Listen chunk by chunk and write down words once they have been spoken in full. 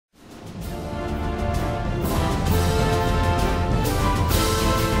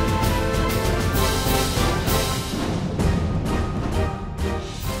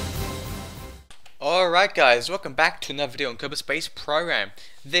Alright guys, welcome back to another video on Kerbal Space Program.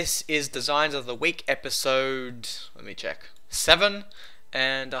 This is Designs of the Week episode, let me check, 7,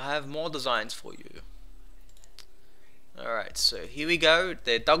 and I have more designs for you. Alright, so here we go,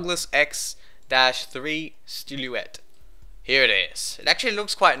 the Douglas X-3 Silhouette. Here it is. It actually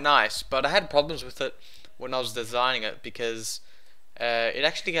looks quite nice, but I had problems with it when I was designing it because it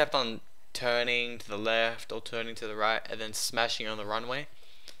actually kept on turning to the left or turning to the right and then smashing on the runway.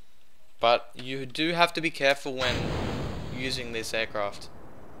 But you do have to be careful when using this aircraft,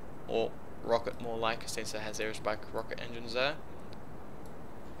 or rocket more like, since it has aerospace rocket engines there.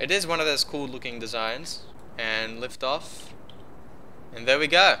 It is one of those cool looking designs, and lift off, and there we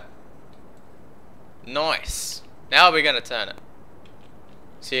go. Nice. Now we're gonna turn it.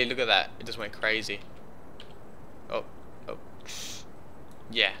 See, look at that, it just went crazy. Oh,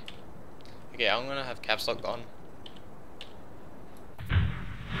 yeah. Okay, I'm gonna have caps lock on.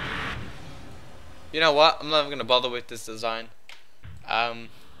 You know what? I'm not even gonna bother with this design. Yeah,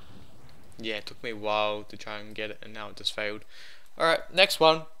 it took me a while to try and get it, and now it just failed. Alright, next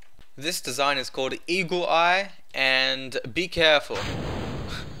one. This design is called Eagle Eye, and be careful.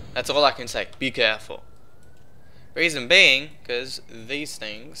 That's all I can say. Be careful. Reason being, because these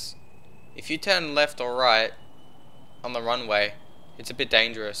things, if you turn left or right on the runway, it's a bit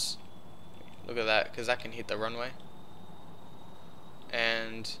dangerous. Look at that, because that can hit the runway.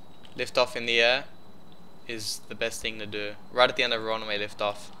 And lift off in the air is the best thing to do. Right at the end of the runway, lift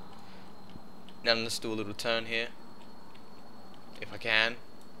off. Now let's do a little turn here, if I can.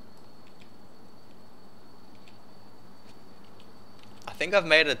 I think I've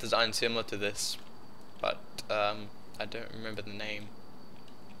made a design similar to this, but I don't remember the name.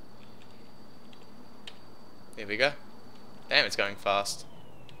 There we go. Damn, it's going fast.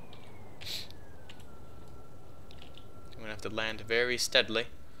 I'm gonna have to land very steadily.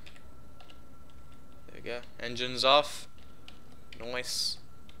 There we go. Engines off. Nice.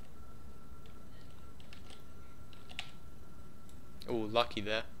 Ooh, lucky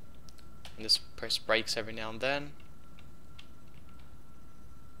there. And just press brakes every now and then.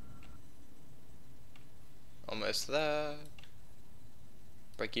 Almost there.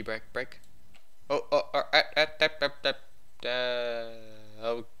 Brakey, brake.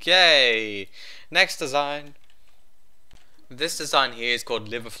 Okay. Next design. This design here is called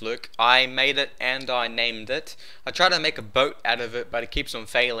Liver Fluke. I made it and I named it. I tried to make a boat out of it, but it keeps on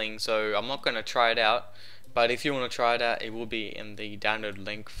failing, so I'm not going to try it out. But if you want to try it out, it will be in the download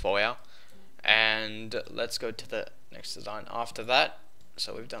link for you. And let's go to the next design after that.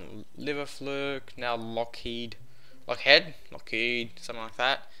 So we've done Liver Fluke, now Lockheed, something like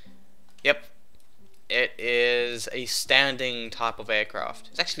that. Yep. It is a standing type of aircraft.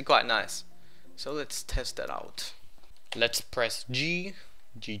 It's actually quite nice. So let's test it out. Let's press G.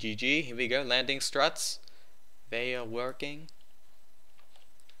 Here we go. Landing struts. They are working.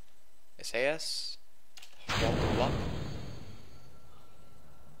 SAS. Wop.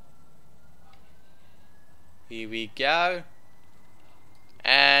 Here we go.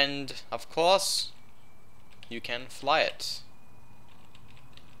 And of course, you can fly it.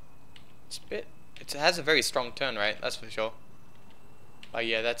 It has a very strong turn rate, that's for sure. But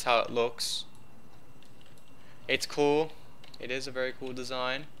yeah, that's how it looks. It's cool. It is a very cool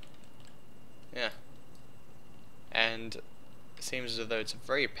design. Yeah. And it seems as though it's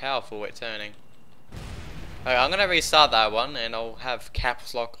very powerful at turning. Okay, I'm gonna restart that one and I'll have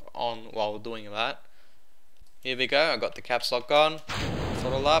caps lock on while doing that. Here we go, I got the caps lock on.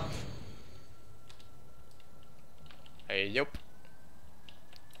 Throttle up. Hey, yup.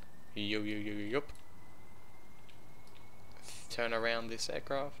 Yup. Turn around this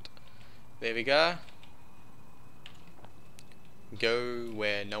aircraft. There we go. Go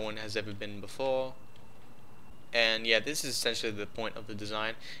where no one has ever been before. And yeah, this is essentially the point of the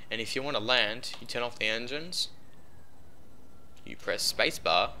design. And if you want to land, you turn off the engines, you press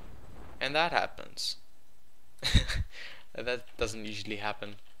spacebar, and that happens. That doesn't usually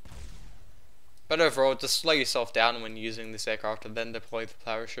happen. But overall, just slow yourself down when using this aircraft and then deploy the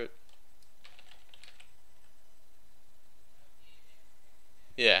parachute.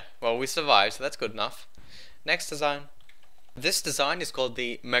 Yeah, well, we survived, so that's good enough. Next design. This design is called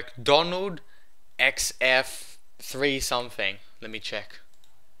the McDonald XF3 something. Let me check.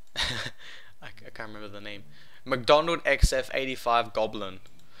 I can't remember the name. McDonald XF85 Goblin.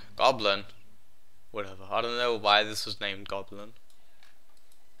 Whatever. I don't know why this was named Goblin.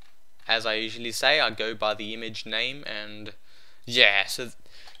 As I usually say, I go by the image name, and yeah, so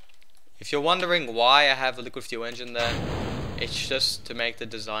if you're wondering why I have a liquid fuel engine there, it's just to make the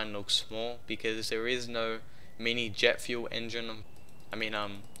design look small, because there is no mini jet fuel engine,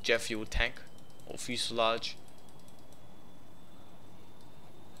 jet fuel tank or fuselage.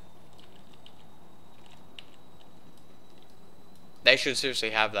 They should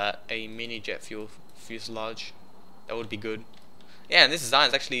seriously have that, a mini jet fuel fuselage. That would be good. Yeah, and this design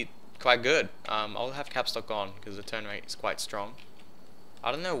is actually quite good. I'll have capstock on because the turn rate is quite strong.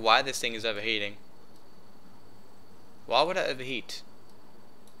 I don't know why this thing is overheating. Why would it overheat?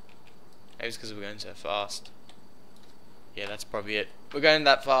 Maybe it's because we're going so fast. Yeah, that's probably it. We're going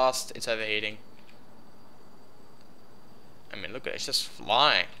that fast, it's overheating. I mean, look at it, it's just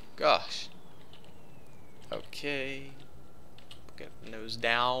flying. Gosh. Okay. Get nose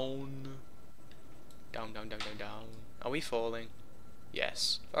down. Down, down, down, down, down. Are we falling?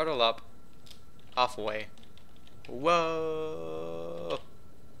 Yes. Throttle up. Halfway. Whoa.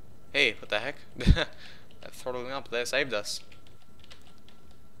 Hey, what the heck? That throttling up there saved us.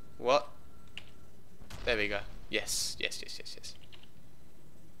 What? There we go. Yes, yes, yes, yes, yes.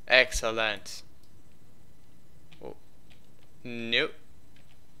 Excellent. Oh. Nope.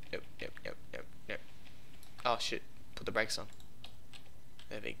 Nope, nope, nope, nope, nope. Oh shit. Put the brakes on.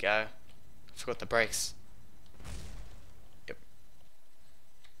 There we go. Forgot the brakes. Yep.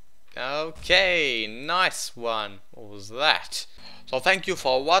 Okay, nice one. What was that? So thank you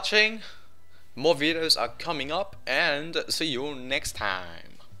for watching. More videos are coming up, and see you next time.